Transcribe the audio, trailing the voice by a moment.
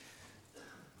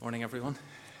Morning, everyone.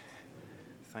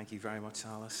 Thank you very much,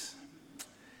 Alice.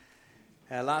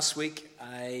 Last week,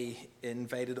 I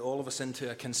invited all of us into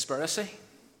a conspiracy,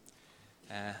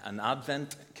 an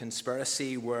Advent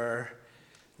conspiracy where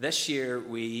this year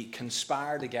we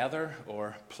conspire together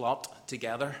or plot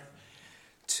together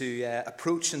to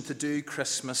approach and to do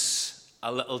Christmas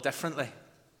a little differently.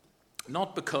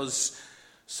 Not because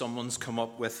someone's come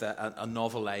up with a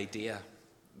novel idea,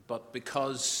 but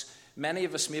because many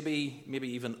of us, maybe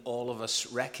even all of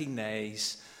us,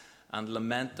 recognize and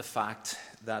lament the fact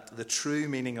that the true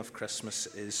meaning of Christmas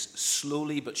is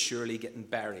slowly but surely getting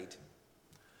buried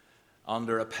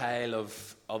under a pile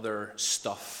of other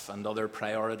stuff and other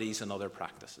priorities and other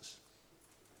practices.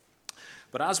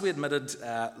 But as we admitted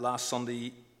last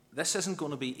Sunday, this isn't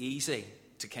going to be easy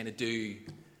to kind of do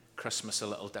Christmas a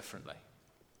little differently.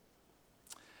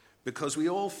 Because we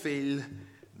all feel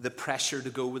the pressure to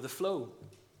go with the flow.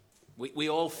 We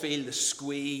all feel the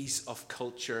squeeze of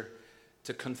culture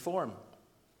to conform,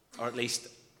 or at least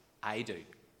I do,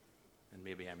 and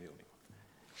maybe I'm the only one.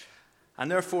 And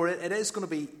therefore, it is going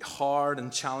to be hard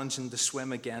and challenging to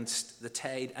swim against the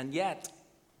tide. And yet,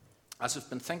 as I've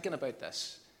been thinking about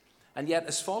this, and yet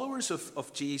as followers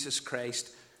of Jesus Christ,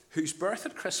 whose birth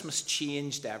at Christmas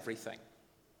changed everything,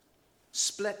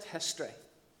 split history,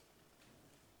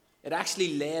 it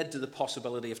actually led to the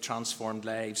possibility of transformed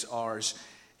lives, ours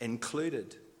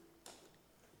included.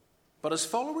 But as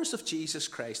followers of Jesus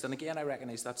Christ, and again I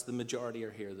recognize that's the majority are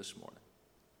here this morning,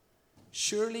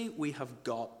 surely we have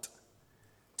got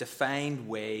to find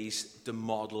ways to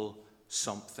model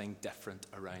something different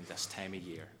around this time of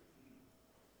year.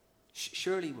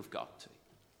 Surely we've got to.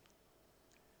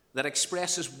 That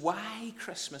expresses why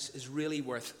Christmas is really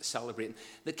worth celebrating.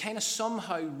 That kind of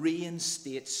somehow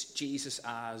reinstates Jesus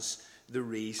as the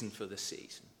reason for the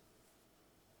season.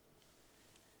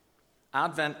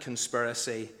 Advent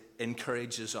conspiracy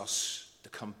encourages us to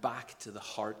come back to the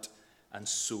heart and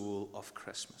soul of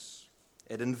Christmas.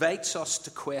 It invites us to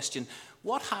question,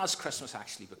 what has Christmas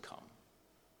actually become?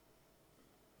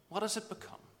 What has it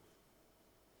become?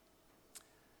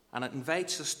 And it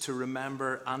invites us to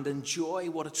remember and enjoy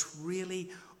what it's really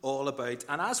all about.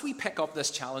 And as we pick up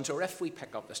this challenge, or if we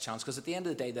pick up this challenge, because at the end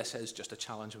of the day, this is just a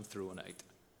challenge I'm throwing out.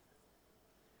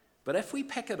 But if we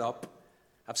pick it up,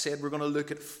 I've said we're going to look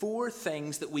at 4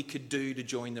 things that we could do to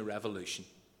join the revolution.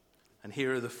 And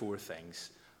here are the 4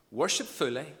 things. Worship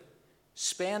fully,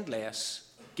 spend less,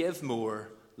 give more,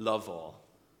 love all.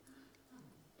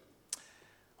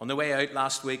 On the way out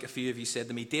last week, a few of you said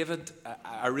to me, David,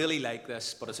 I really like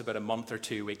this, but it's about a month or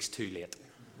 2 weeks too late.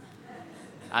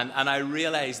 And I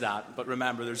realise that, but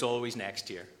remember, there's always next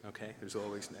year, okay? There's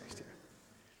always next year.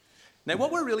 Now,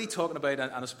 what we're really talking about,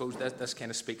 and I suppose this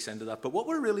kind of speaks into that, but what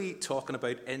we're really talking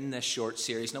about in this short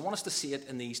series, and I want us to see it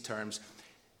in these terms,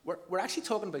 we're actually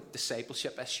talking about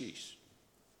discipleship issues.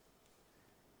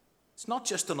 It's not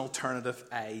just an alternative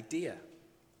idea.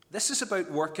 This is about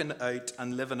working out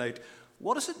and living out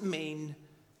what does it mean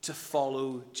to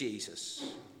follow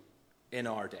Jesus in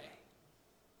our day,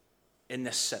 in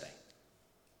this city.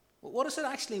 What does it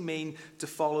actually mean to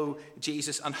follow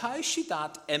Jesus, and how should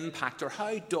that impact, or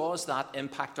how does that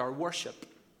impact our worship,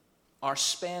 our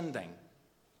spending,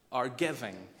 our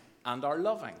giving, and our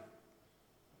loving?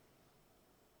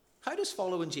 How does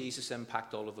following Jesus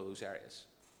impact all of those areas?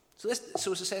 So as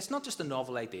I say, it's not just a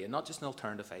novel idea, not just an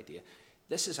alternative idea.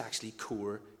 This is actually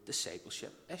core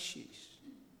discipleship issues.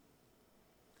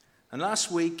 And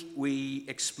last week, we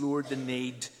explored the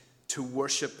need to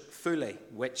worship fully,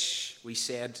 which we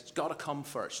said has got to come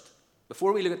first.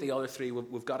 Before we look at the other 3,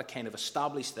 we've got to kind of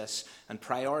establish this and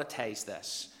prioritize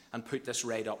this and put this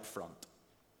right up front.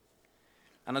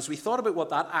 And as we thought about what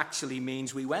that actually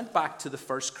means, we went back to the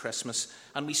first Christmas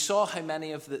and we saw how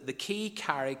many of the key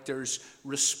characters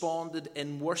responded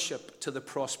in worship to the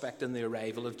prospect and the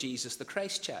arrival of Jesus, the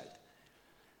Christ child.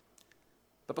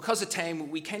 But because of time,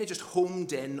 we kind of just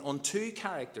homed in on 2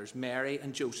 characters, Mary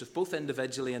and Joseph, both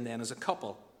individually and then as a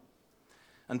couple.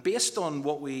 And based on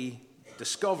what we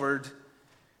discovered,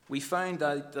 we found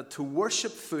out that to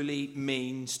worship fully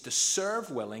means to serve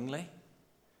willingly,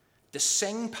 to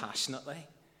sing passionately,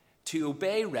 to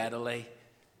obey readily,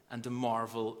 and to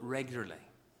marvel regularly.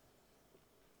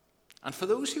 And for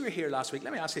those who were here last week,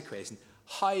 let me ask you a question.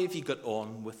 How have you got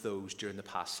on with those during the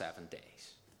past 7 days?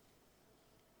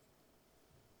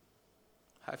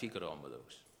 How have you got on with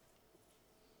those?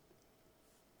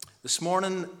 This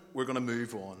morning, we're going to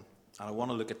move on. And I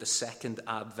want to look at the second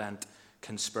Advent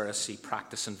conspiracy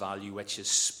practice and value, which is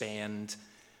spend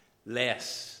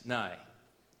less. Now,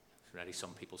 there's already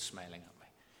some people smiling at me.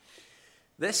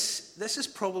 This is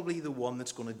probably the one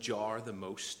that's going to jar the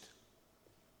most.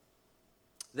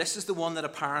 This is the one that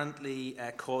apparently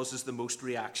causes the most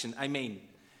reaction. I mean,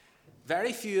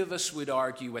 very few of us would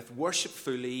argue with worship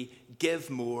fully, give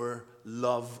more,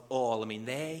 love all. I mean,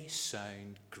 they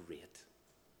sound great.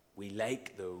 We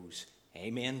like those.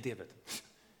 Amen, David.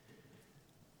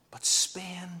 But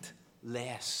spend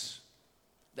less.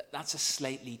 That's a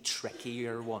slightly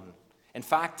trickier one. In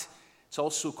fact, it's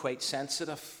also quite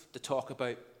sensitive to talk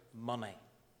about money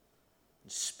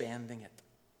and spending it.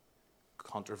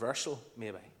 Controversial,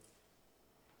 maybe.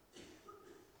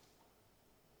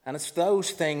 And it's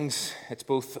those things, it's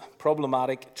both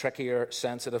problematic, trickier,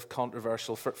 sensitive,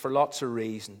 controversial for lots of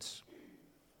reasons.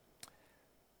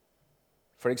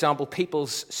 For example,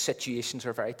 people's situations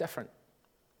are very different.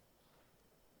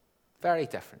 Very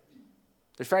different.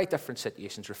 There's very different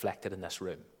situations reflected in this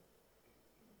room.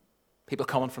 People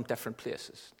coming from different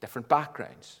places, different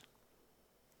backgrounds,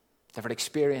 different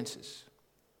experiences,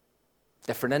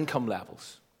 different income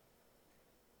levels.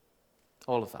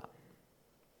 All of that.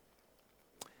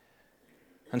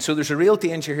 And so there's a real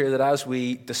danger here that as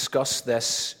we discuss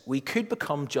this, we could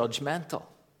become judgmental.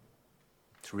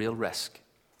 It's a real risk.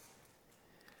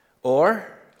 Or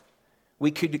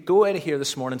we could go out of here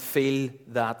this morning and feel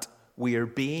that we are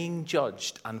being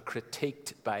judged and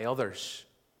critiqued by others.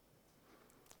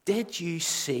 Did you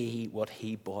see what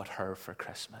he bought her for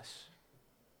Christmas?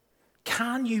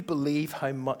 Can you believe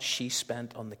how much she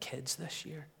spent on the kids this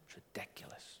year? It's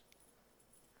ridiculous.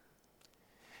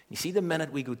 You see, the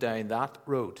minute we go down that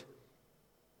road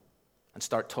and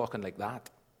start talking like that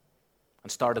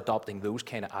and start adopting those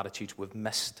kind of attitudes, we've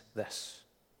missed this.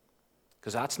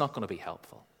 Because that's not going to be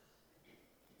helpful.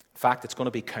 In fact, it's going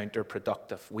to be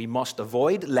counterproductive. We must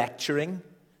avoid lecturing,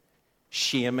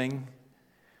 shaming,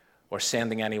 or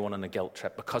sending anyone on a guilt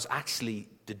trip, because actually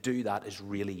to do that is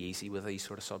really easy with these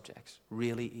sort of subjects.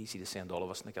 Really easy to send all of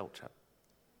us on a guilt trip.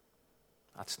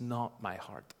 That's not my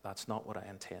heart. That's not what I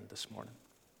intend this morning.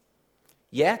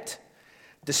 Yet,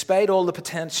 despite all the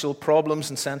potential problems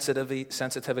and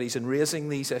sensitivities in raising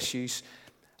these issues,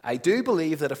 I do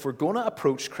believe that if we're going to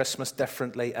approach Christmas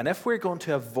differently, and if we're going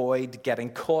to avoid getting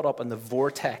caught up in the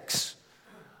vortex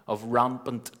of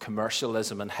rampant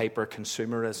commercialism and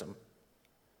hyper-consumerism,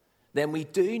 then we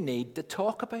do need to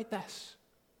talk about this.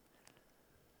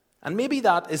 And maybe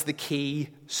that is the key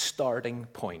starting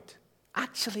point.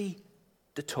 Actually,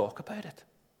 to talk about it.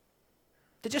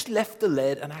 To just lift the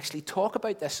lid and actually talk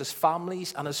about this as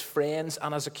families and as friends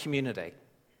and as a community.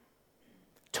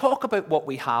 Talk about what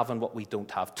we have and what we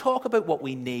don't have. Talk about what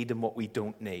we need and what we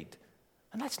don't need.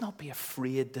 And let's not be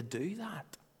afraid to do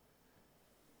that.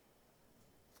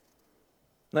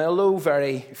 Now, although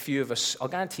very few of us, I'll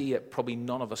guarantee you, probably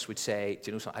none of us would say,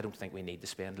 do you know something, I don't think we need to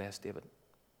spend less, David.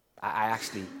 I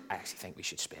actually think we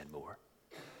should spend more.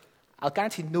 I'll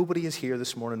guarantee nobody is here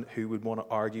this morning who would want to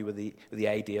argue with the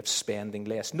idea of spending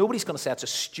less. Nobody's going to say it's a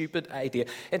stupid idea.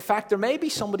 In fact, there may be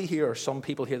somebody here or some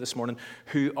people here this morning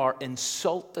who are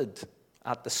insulted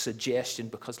at the suggestion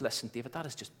because, listen, David, that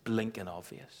is just blinking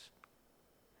obvious.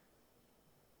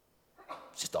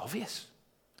 It's just obvious.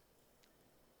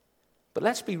 But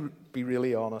let's be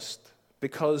really honest,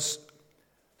 because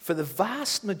for the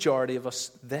vast majority of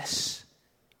us, this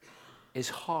is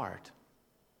hard.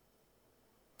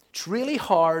 It's really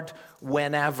hard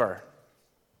whenever,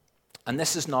 and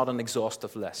this is not an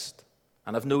exhaustive list,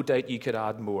 and I've no doubt you could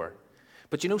add more,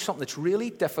 but you know something that's really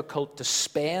difficult to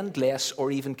spend less or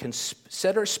even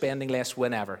consider spending less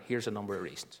whenever. Here's a number of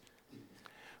reasons.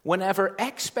 Whenever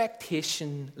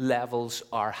expectation levels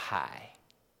are high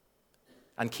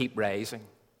and keep rising.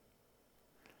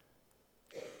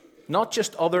 Not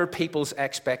just other people's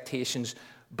expectations,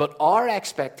 but our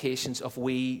expectations of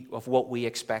what we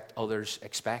expect others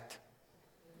expect.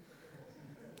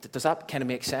 Does that kind of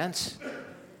make sense?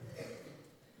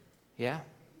 Yeah?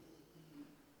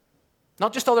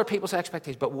 Not just other people's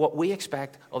expectations, but what we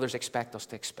expect others expect us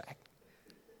to expect.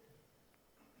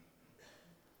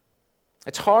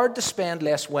 It's hard to spend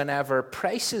less whenever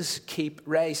prices keep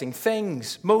rising.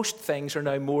 Most things are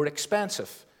now more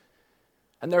expensive.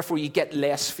 And therefore you get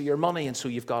less for your money, and so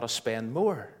you've got to spend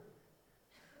more.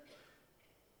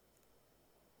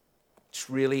 It's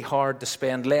really hard to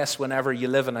spend less whenever you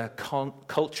live in a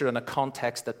culture and a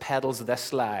context that peddles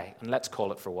this lie, and let's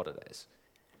call it for what it is.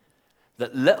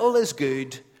 That little is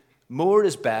good, more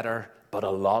is better, but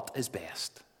a lot is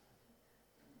best.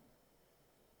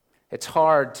 It's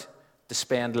hard to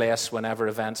spend less whenever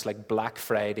events like Black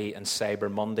Friday and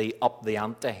Cyber Monday up the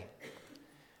ante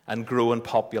and grow in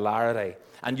popularity.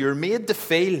 And you're made to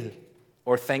feel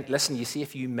or think, listen, you see,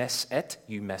 if you miss it,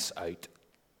 you miss out.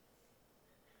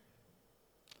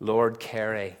 Lord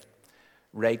Carey,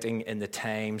 writing in the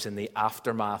Times in the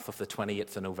aftermath of the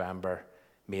 28th of November,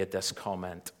 made this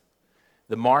comment.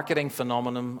 The marketing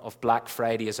phenomenon of Black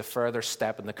Friday is a further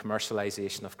step in the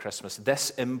commercialization of Christmas.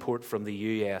 This import from the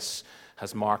US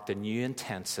has marked a new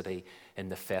intensity in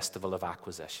the festival of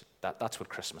acquisition. That's what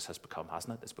Christmas has become,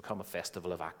 hasn't it? It's become a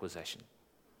festival of acquisition.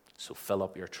 So fill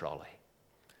up your trolley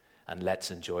and let's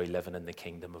enjoy living in the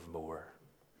kingdom of more.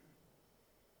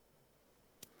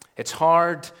 It's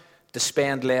hard to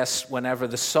spend less whenever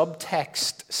the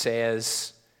subtext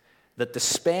says that to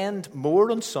spend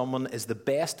more on someone is the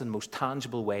best and most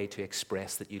tangible way to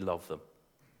express that you love them.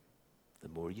 The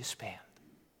more you spend,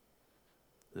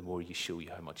 the more you show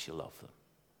you how much you love them.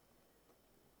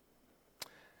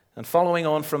 And following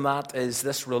on from that is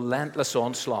this relentless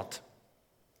onslaught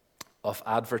of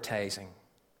advertising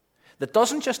that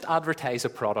doesn't just advertise a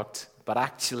product, but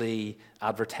actually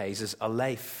advertises a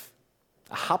life,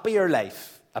 a happier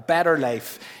life, a better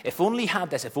life. If only had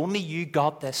this, if only you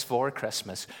got this for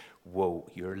Christmas, whoa,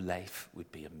 your life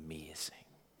would be amazing.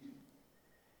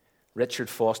 Richard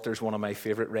Foster is one of my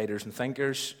favorite writers and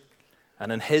thinkers,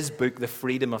 and in his book, The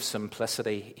Freedom of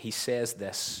Simplicity, he says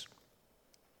this: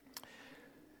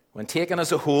 when taken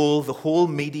as a whole, the whole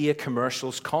media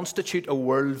commercials constitute a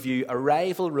worldview, a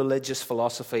rival religious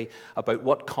philosophy about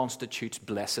what constitutes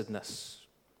blessedness.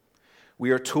 We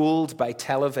are told by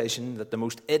television that the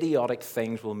most idiotic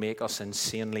things will make us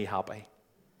insanely happy.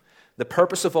 The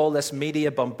purpose of all this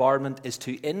media bombardment is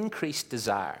to increase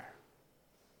desire.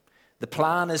 The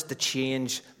plan is to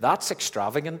change "that's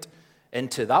extravagant"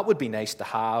 into "that would be nice to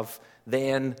have,"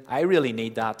 then "I really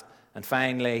need that," and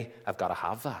finally, "I've got to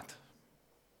have that."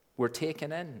 We're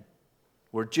taken in.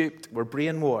 We're duped. We're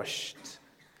brainwashed.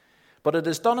 But it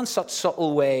is done in such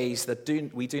subtle ways that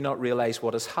we do not realize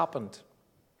what has happened.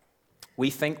 We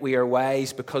think we are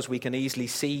wise because we can easily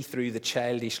see through the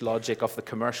childish logic of the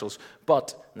commercials.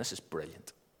 But, and this is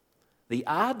brilliant, the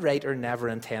ad writer never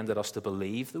intended us to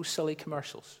believe those silly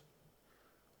commercials,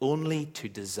 only to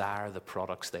desire the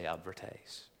products they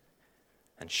advertise.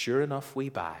 And sure enough, we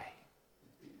buy,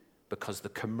 because the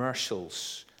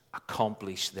commercials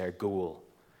accomplish their goal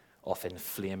of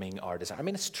inflaming our desire. I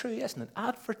mean, it's true, isn't it?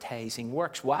 Advertising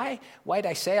works. Why? Why did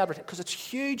I say advertising? Because it's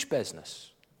huge business.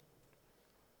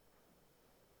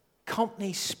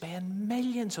 Companies spend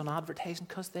millions on advertising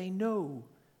because they know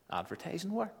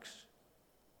advertising works,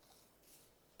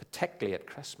 particularly at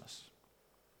Christmas.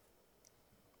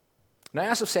 Now,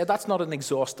 as I've said, that's not an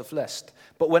exhaustive list,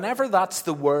 but whenever that's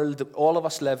the world that all of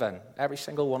us live in, every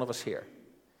single one of us here,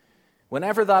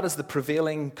 whenever that is the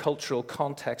prevailing cultural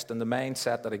context and the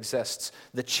mindset that exists,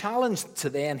 the challenge to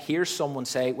then hear someone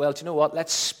say, well, do you know what,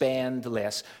 let's spend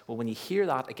less. Well, when you hear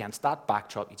that against that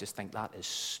backdrop, you just think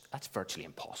that's virtually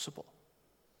impossible.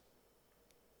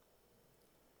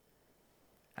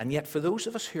 And yet, for those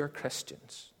of us who are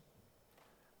Christians,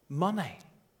 money,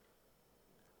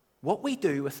 what we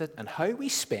do with it and how we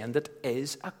spend it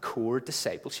is a core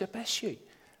discipleship issue.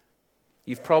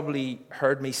 You've probably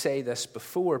heard me say this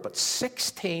before, but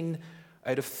 16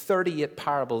 out of 38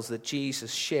 parables that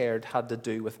Jesus shared had to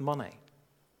do with money.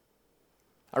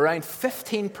 Around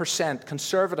 15%,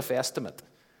 conservative estimate,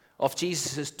 of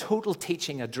Jesus' total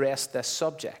teaching addressed this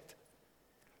subject.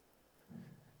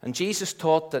 And Jesus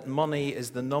taught that money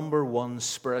is the number one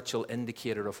spiritual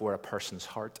indicator of where a person's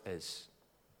heart is.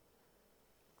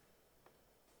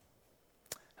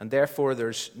 And therefore,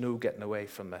 there's no getting away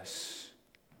from this.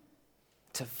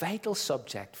 It's a vital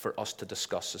subject for us to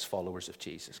discuss as followers of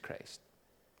Jesus Christ.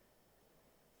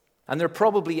 And there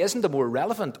probably isn't a more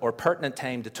relevant or pertinent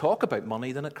time to talk about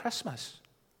money than at Christmas.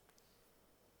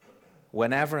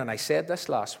 Whenever, and I said this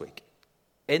last week,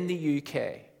 in the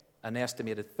UK, an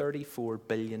estimated £34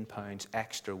 billion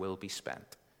extra will be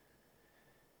spent.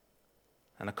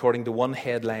 And according to one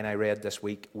headline I read this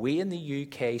week, we in the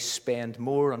UK spend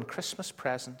more on Christmas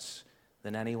presents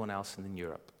than anyone else in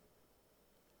Europe.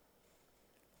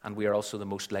 And we are also the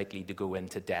most likely to go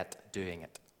into debt doing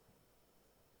it.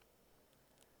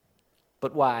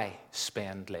 But why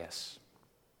spend less?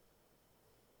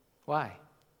 Why?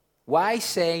 Why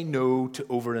say no to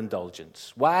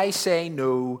overindulgence? Why say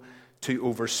no to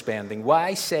overspending?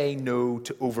 Why say no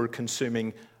to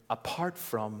overconsuming apart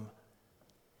from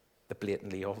the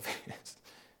blatantly obvious?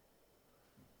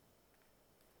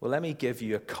 Well, let me give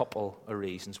you a couple of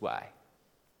reasons why.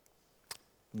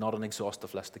 Not an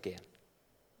exhaustive list again.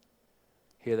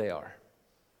 Here they are.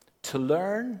 To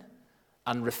learn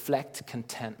and reflect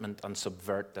contentment and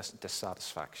subvert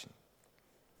dissatisfaction.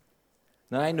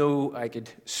 Now, I know I could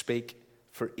speak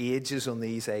for ages on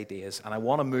these ideas, and I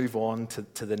want to move on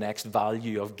to the next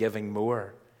value of giving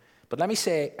more. But let me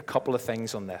say a couple of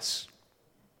things on this.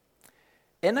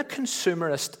 in a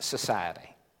consumerist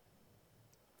society,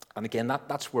 and again,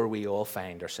 that's where we all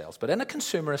find ourselves, but in a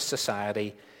consumerist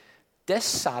society,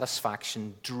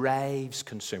 dissatisfaction drives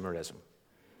consumerism.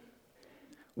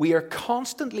 We are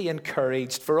constantly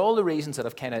encouraged, for all the reasons that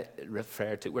I've kind of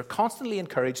referred to, we're constantly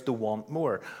encouraged to want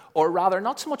more. Or rather,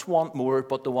 not so much want more,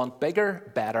 but to want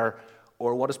bigger, better,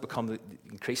 or what has become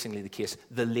increasingly the case,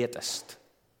 the latest.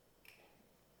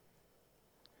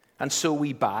 And so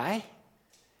we buy,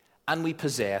 and we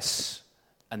possess,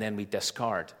 and then we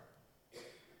discard.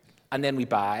 And then we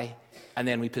buy, and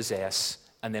then we possess,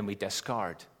 and then we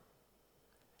discard.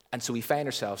 And so we find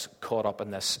ourselves caught up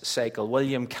in this cycle.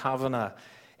 William Kavanagh,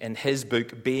 in his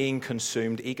book, Being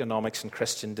Consumed, Economics and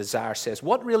Christian Desire, says,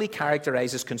 what really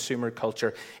characterizes consumer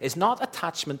culture is not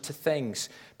attachment to things.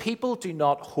 People do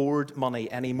not hoard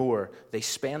money anymore. They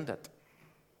spend it.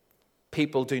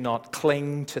 People do not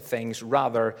cling to things.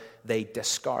 Rather, they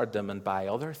discard them and buy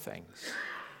other things.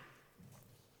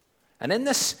 And in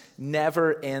this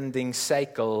never-ending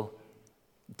cycle,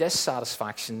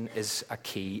 dissatisfaction is a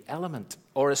key element.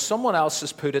 Or as someone else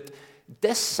has put it,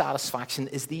 dissatisfaction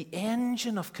is the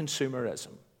engine of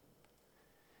consumerism.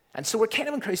 And so we're kind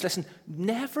of encouraged, listen,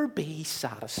 never be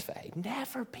satisfied,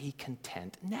 never be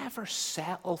content, never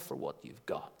settle for what you've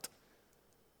got.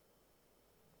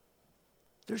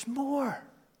 There's more.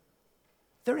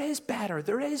 There is better,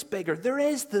 there is bigger, there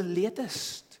is the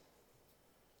latest.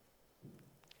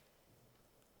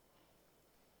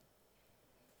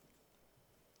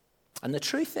 And the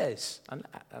truth is, and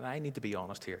I need to be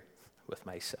honest here with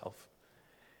myself,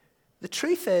 the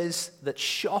truth is that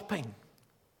shopping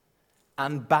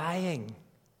and buying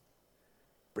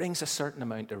brings a certain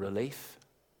amount of relief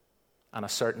and a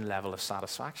certain level of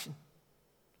satisfaction.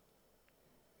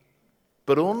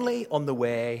 But only on the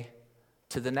way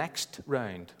to the next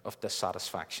round of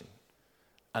dissatisfaction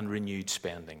and renewed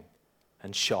spending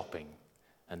and shopping,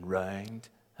 and round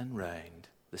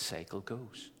the cycle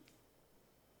goes.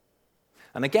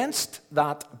 And against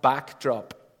that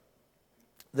backdrop,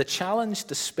 the challenge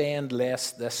to spend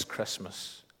less this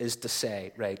Christmas is to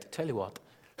say, right, tell you what,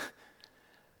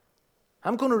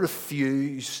 I'm going to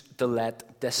refuse to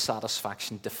let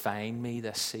dissatisfaction define me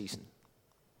this season.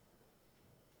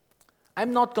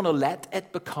 I'm not going to let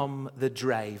it become the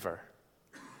driver.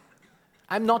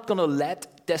 I'm not going to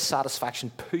let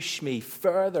dissatisfaction push me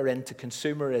further into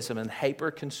consumerism and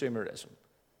hyper-consumerism.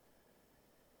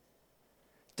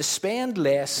 To spend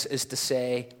less is to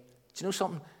say, do you know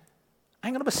something?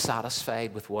 I'm going to be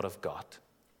satisfied with what I've got.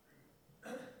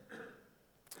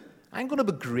 I'm going to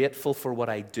be grateful for what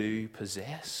I do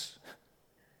possess.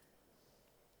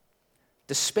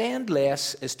 To spend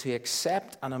less is to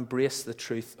accept and embrace the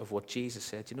truth of what Jesus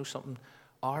said. You know something?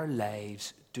 Our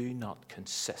lives do not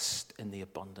consist in the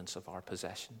abundance of our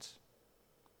possessions.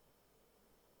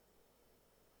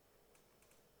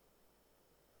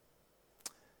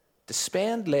 To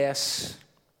spend less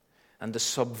and to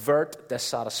subvert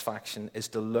dissatisfaction is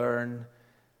to learn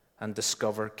and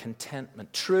discover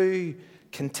contentment. True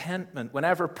contentment.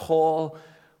 Whenever Paul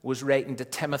was writing to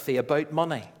Timothy about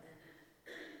money,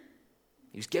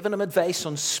 he was giving him advice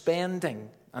on spending.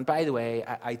 And by the way,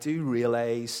 I do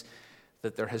realize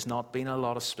that there has not been a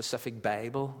lot of specific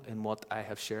Bible in what I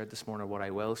have shared this morning or what I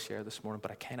will share this morning,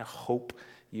 but I kind of hope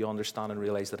you understand and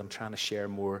realize that I'm trying to share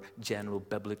more general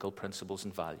biblical principles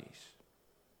and values.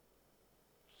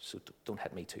 So don't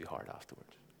hit me too hard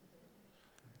afterwards.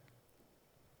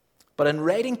 But in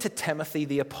writing to Timothy,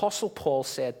 the Apostle Paul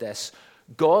said this: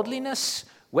 godliness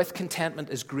with contentment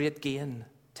is great gain,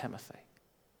 Timothy.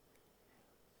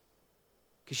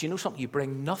 Because you know something? You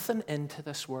bring nothing into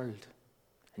this world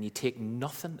and you take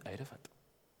nothing out of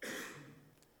it.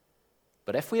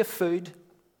 But if we have food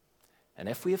and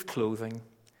if we have clothing,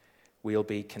 we'll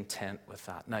be content with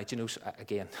that. Now, do you know,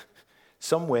 again,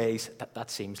 some ways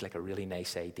that seems like a really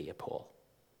nice idea, Paul.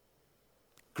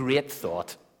 Great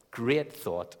thought.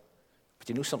 But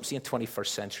you know something? See, in 21st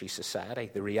century society,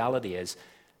 the reality is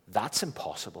that's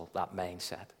impossible, that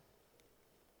mindset.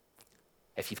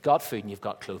 If you've got food and you've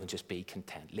got clothing, just be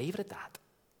content. Leave it at that.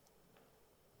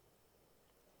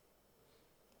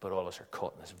 But all of us are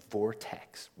caught in this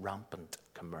vortex, rampant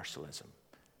commercialism,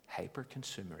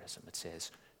 hyper-consumerism. It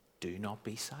says, do not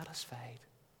be satisfied.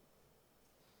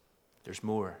 There's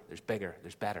more, there's bigger,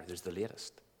 there's better, there's the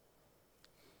latest.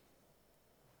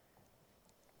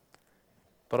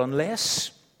 But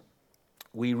unless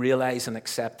we realize and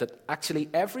accept that actually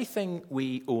everything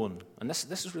we own, and this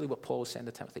is really what Paul was saying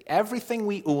to Timothy, everything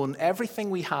we own, everything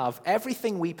we have,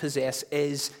 everything we possess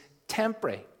is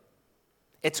temporary.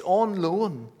 It's on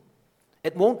loan.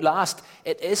 It won't last.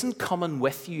 It isn't coming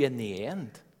with you in the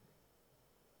end.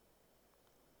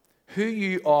 Who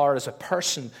you are as a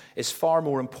person is far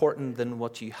more important than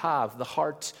what you have. The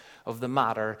heart of the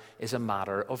matter is a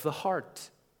matter of the heart.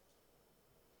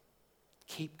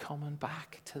 Keep coming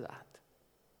back to that.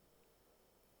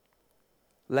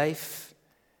 Life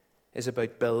is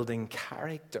about building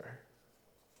character,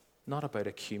 not about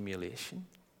accumulation.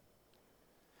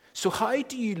 So how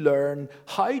do you learn,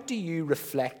 how do you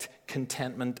reflect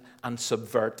contentment and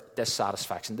subvert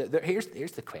dissatisfaction? Here's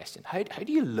the question. How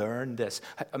do you learn this?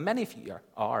 Many of you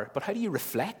are, but how do you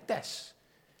reflect this?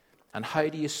 And how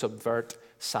do you subvert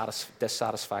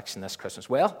dissatisfaction this Christmas?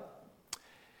 Well,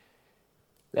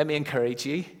 let me encourage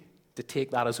you to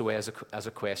take that as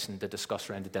a question to discuss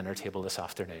around the dinner table this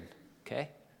afternoon. Okay?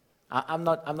 I'm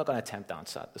not going to attempt to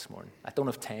answer that this morning. I don't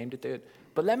have time to do it.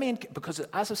 But because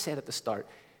as I said at the start,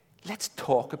 let's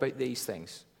talk about these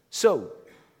things. So,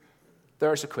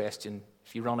 there's a question.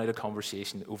 If you run out of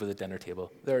conversation over the dinner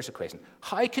table, there's a question.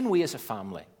 How can we as a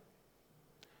family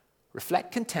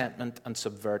reflect contentment and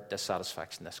subvert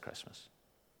dissatisfaction this Christmas?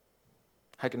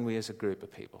 How can we as a group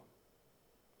of people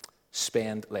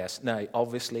spend less? Now,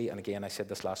 obviously, and again, I said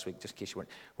this last week, just in case you weren't,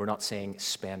 we're not saying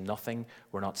spend nothing.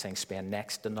 We're not saying spend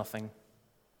next to nothing.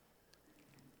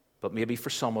 But maybe for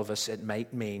some of us, it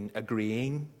might mean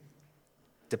agreeing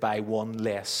to buy one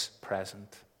less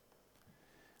present,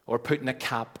 or putting a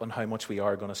cap on how much we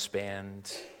are going to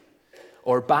spend,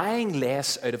 or buying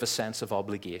less out of a sense of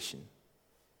obligation.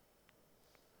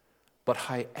 But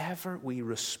however we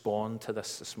respond to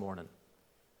this morning,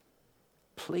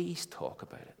 please talk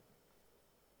about it.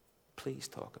 Please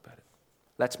talk about it.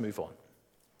 Let's move on.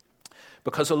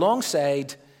 Because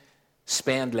alongside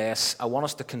spend less, I want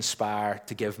us to conspire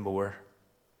to give more.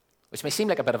 Which may seem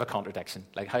like a bit of a contradiction.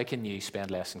 Like, how can you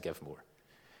spend less and give more?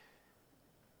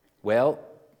 Well,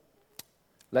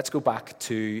 let's go back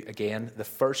to, again, the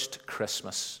first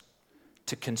Christmas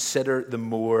to consider the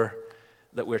more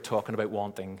that we're talking about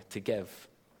wanting to give.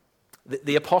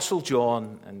 The Apostle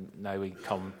John, and now we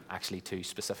come actually to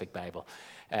specific Bible.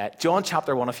 John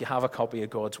chapter 1, if you have a copy of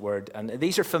God's Word. And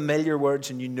these are familiar words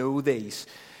and you know these.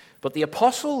 But the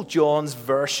Apostle John's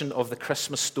version of the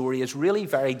Christmas story is really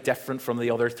very different from the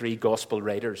other three gospel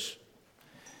writers.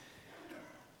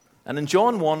 And in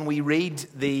John 1, we read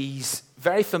these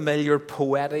very familiar,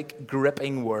 poetic,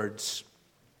 gripping words.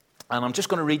 And I'm just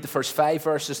going to read the first 5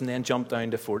 verses and then jump down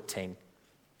to 14.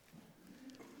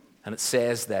 And it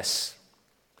says this.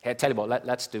 Hey, I tell you what,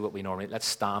 let's do what we normally do. Let's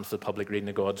stand for the public reading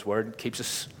of God's Word. It keeps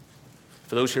us,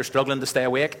 for those who are struggling to stay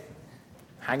awake,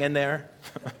 hang in there.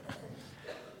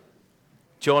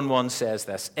 John 1 says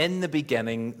this, in the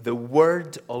beginning, the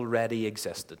Word already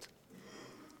existed.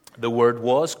 The Word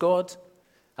was God,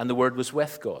 and the Word was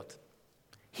with God.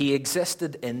 He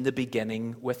existed in the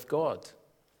beginning with God.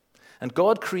 And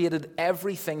God created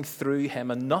everything through him,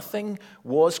 and nothing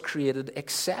was created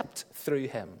except through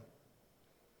him.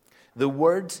 The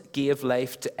Word gave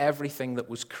life to everything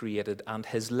that was created, and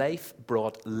his life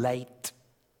brought light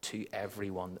to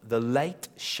everyone. The light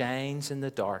shines in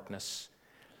the darkness,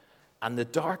 and the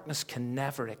darkness can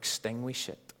never extinguish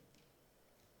it.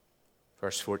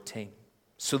 Verse 14.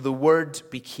 So the Word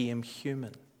became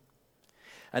human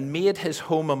and made his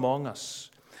home among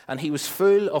us. And he was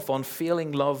full of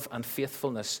unfailing love and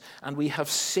faithfulness. And we have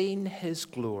seen his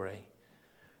glory,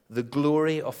 the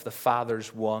glory of the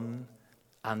Father's one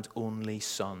and only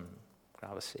Son.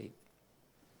 Grab a seat.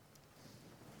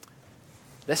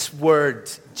 This Word,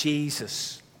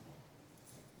 Jesus,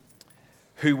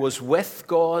 who was with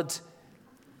God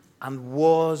and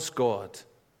was God,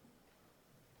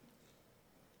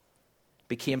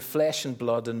 became flesh and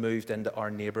blood and moved into our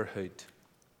neighborhood.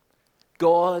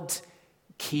 God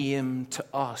came to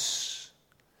us.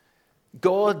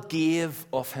 God gave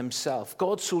of himself.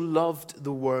 God so loved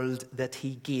the world that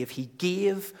he gave. He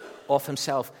gave of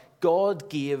himself. God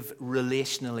gave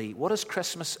relationally. What is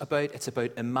Christmas about? It's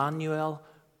about Emmanuel,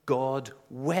 God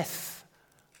with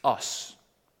us.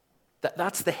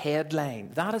 That's the headline.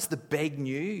 That is the big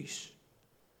news.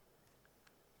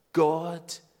 God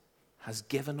has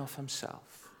given of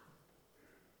himself.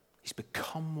 He's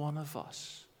become one of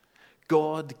us.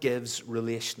 God gives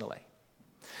relationally.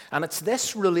 And it's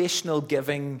this relational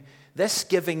giving, this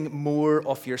giving more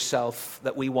of yourself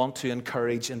that we want to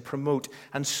encourage and promote.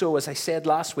 And so, as I said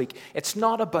last week, it's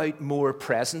not about more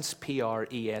presents,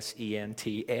 presents.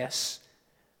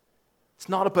 It's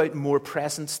not about more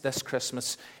presents this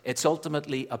Christmas. It's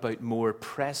ultimately about more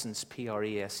presence,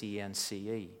 presence.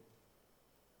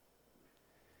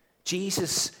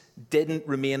 Jesus didn't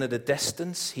remain at a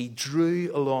distance. He drew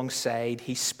alongside.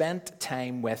 He spent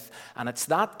time with. And it's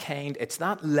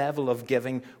that level of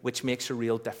giving which makes a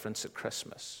real difference at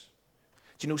Christmas.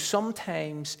 Do you know,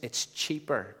 sometimes it's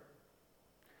cheaper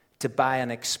to buy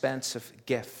an expensive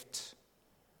gift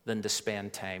than to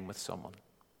spend time with someone.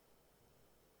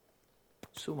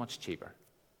 So much cheaper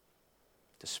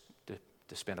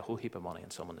to spend a whole heap of money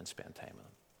on someone than spend time with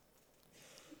them.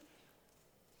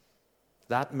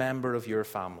 That member of your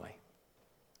family,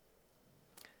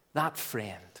 that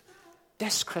friend,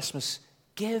 this Christmas,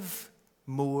 give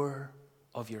more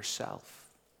of yourself.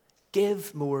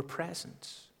 Give more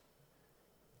presents.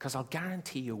 Because I'll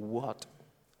guarantee you what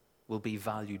will be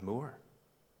valued more.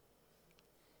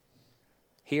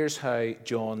 Here's how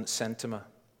John Sentema,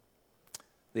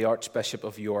 the Archbishop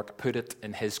of York, put it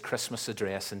in his Christmas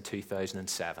address in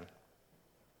 2007.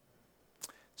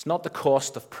 It's not the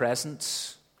cost of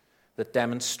presents that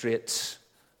demonstrates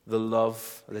the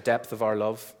love, the depth of our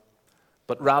love,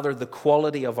 but rather the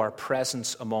quality of our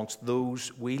presence amongst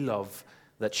those we love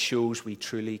that shows we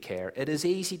truly care. It is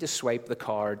easy to swipe the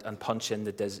card and punch in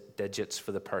the digits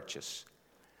for the purchase.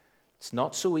 It's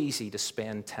not so easy to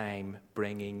spend time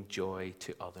bringing joy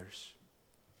to others.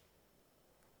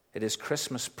 It is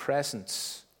Christmas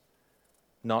presents,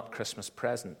 not Christmas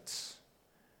presents,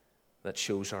 that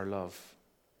shows our love.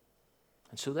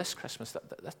 And so this Christmas,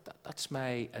 that's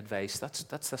my advice. That's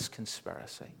this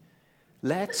conspiracy.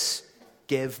 Let's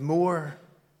give more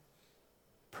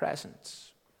presents.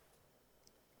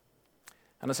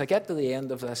 And as I get to the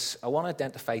end of this, I want to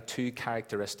identify two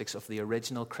characteristics of the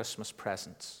original Christmas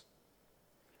presents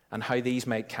and how these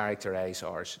might characterize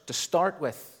ours. To start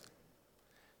with,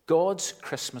 God's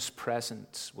Christmas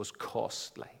present was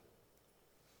costly.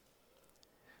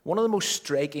 One of the most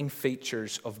striking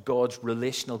features of God's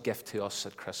relational gift to us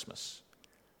at Christmas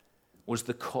was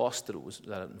the cost that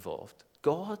it involved.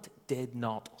 God did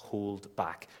not hold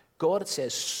back. God, it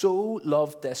says, so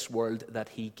loved this world that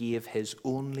he gave his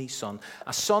only son.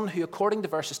 A son who, according to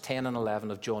verses 10 and 11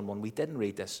 of John 1, we didn't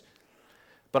read this,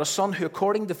 but a son who,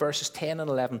 according to verses 10 and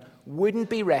 11,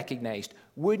 wouldn't be recognized,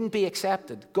 wouldn't be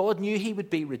accepted. God knew he would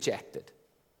be rejected.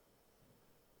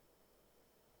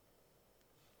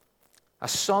 A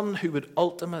son who would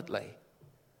ultimately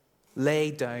lay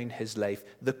down his life.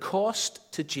 The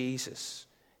cost to Jesus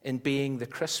in being the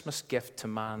Christmas gift to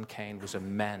mankind was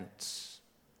immense.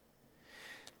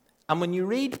 And when you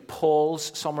read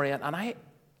Paul's summary, and I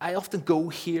often go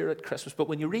here at Christmas, but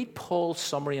when you read Paul's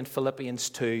summary in Philippians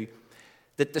 2,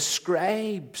 that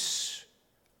describes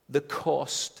the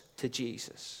cost to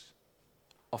Jesus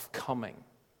of coming,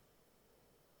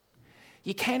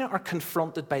 you kind of are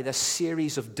confronted by this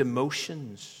series of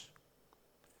demotions,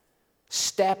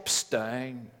 steps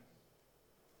down.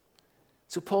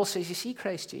 So Paul says, you see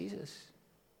Christ Jesus,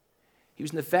 he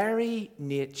was in the very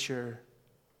nature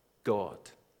God.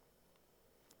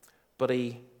 But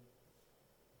he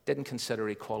didn't consider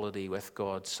equality with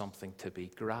God something to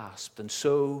be grasped. And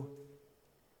so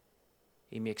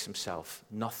he makes himself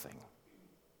nothing.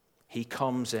 He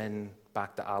comes in,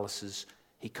 back to Alice's,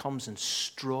 he comes in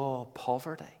straw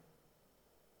poverty.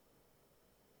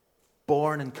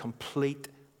 Born in complete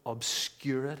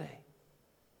obscurity.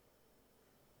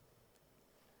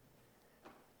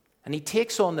 And he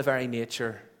takes on the very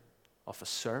nature of a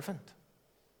servant.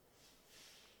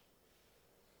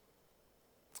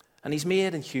 And he's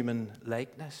made in human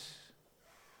likeness.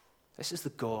 This is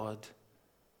the God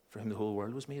for whom the whole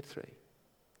world was made through.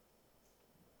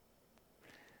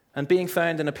 And being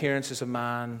found in appearance as a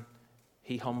man,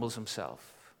 he humbles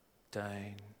himself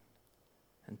down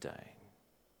and down.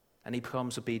 And he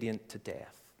becomes obedient to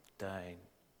death, down.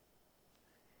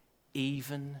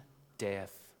 Even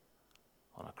death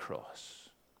on a cross.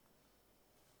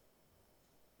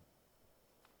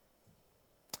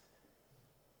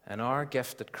 And our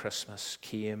gift at Christmas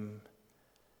came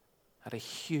at a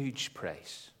huge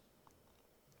price.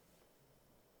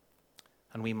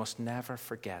 And we must never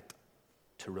forget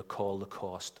to recall the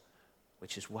cost,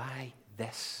 which is why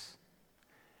this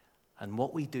and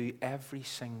what we do every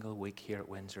single week here at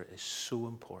Windsor is so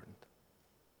important.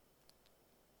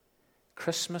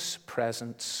 Christmas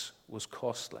presents was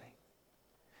costly.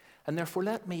 And therefore,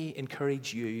 let me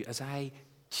encourage you as I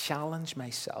challenge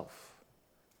myself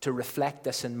to reflect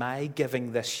this in my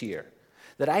giving this year,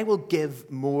 that I will give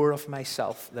more of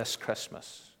myself this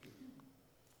Christmas.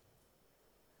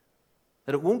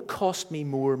 That it won't cost me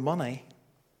more money,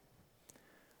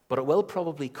 but it will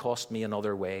probably cost me in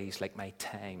other ways, like my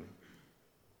time,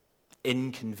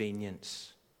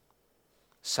 inconvenience,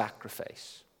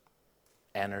 sacrifice,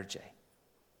 energy.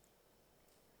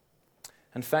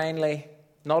 And finally,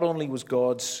 not only was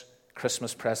God's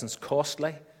Christmas presents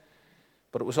costly,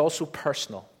 but it was also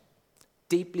personal,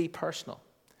 deeply personal.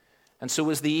 And so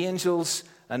as the angels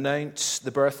announce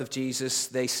the birth of Jesus,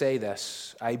 they say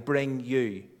this: I bring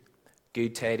you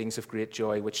good tidings of great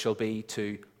joy, which shall be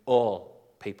to all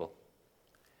people.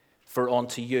 For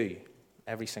unto you,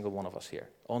 every single one of us here,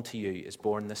 unto you is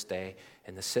born this day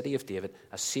in the city of David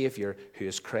a Savior who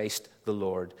is Christ the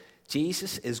Lord.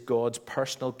 Jesus is God's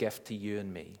personal gift to you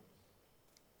and me.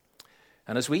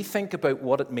 And as we think about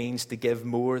what it means to give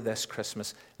more this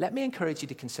Christmas, let me encourage you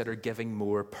to consider giving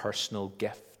more personal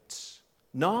gifts.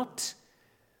 Not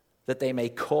that they may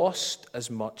cost as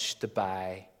much to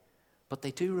buy, but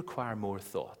they do require more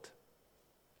thought.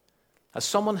 As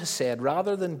someone has said,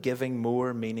 rather than giving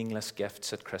more meaningless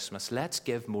gifts at Christmas, let's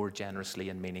give more generously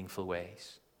in meaningful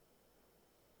ways.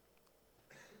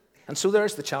 And so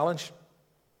there's the challenge.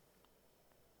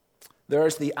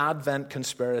 There's the Advent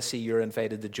conspiracy you're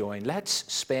invited to join.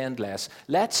 Let's spend less.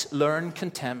 Let's learn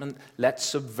contentment. Let's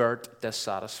subvert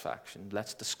dissatisfaction.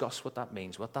 Let's discuss what that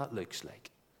means, what that looks like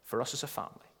for us as a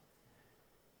family.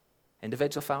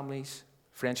 Individual families,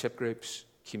 friendship groups,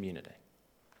 community.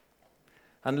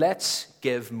 And let's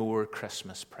give more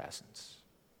Christmas presents,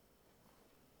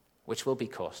 which will be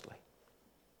costly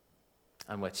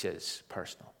and which is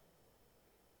personal.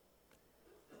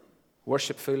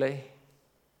 Worship fully,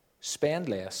 spend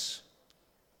less,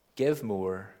 give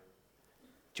more,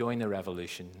 join the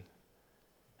revolution,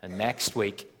 and next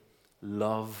week,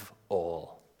 love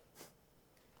all.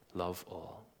 Love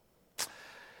all.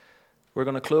 We're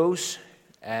going to close.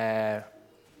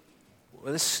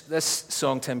 This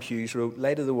song Tim Hughes wrote,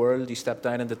 Light of the World, You Step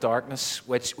Down into Darkness,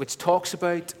 which talks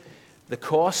about the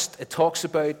cost. It talks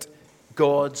about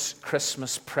God's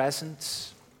Christmas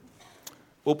presents.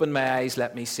 Open my eyes,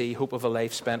 let me see, hope of a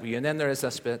life spent with you. And then there is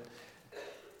this bit,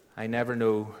 I never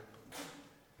know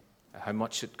how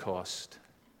much it cost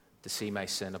to see my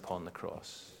sin upon the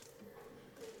cross.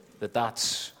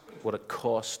 That's what it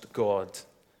cost God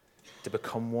to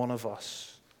become one of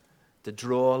us, to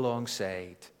draw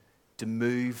alongside, to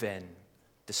move in,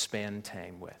 to spend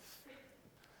time with.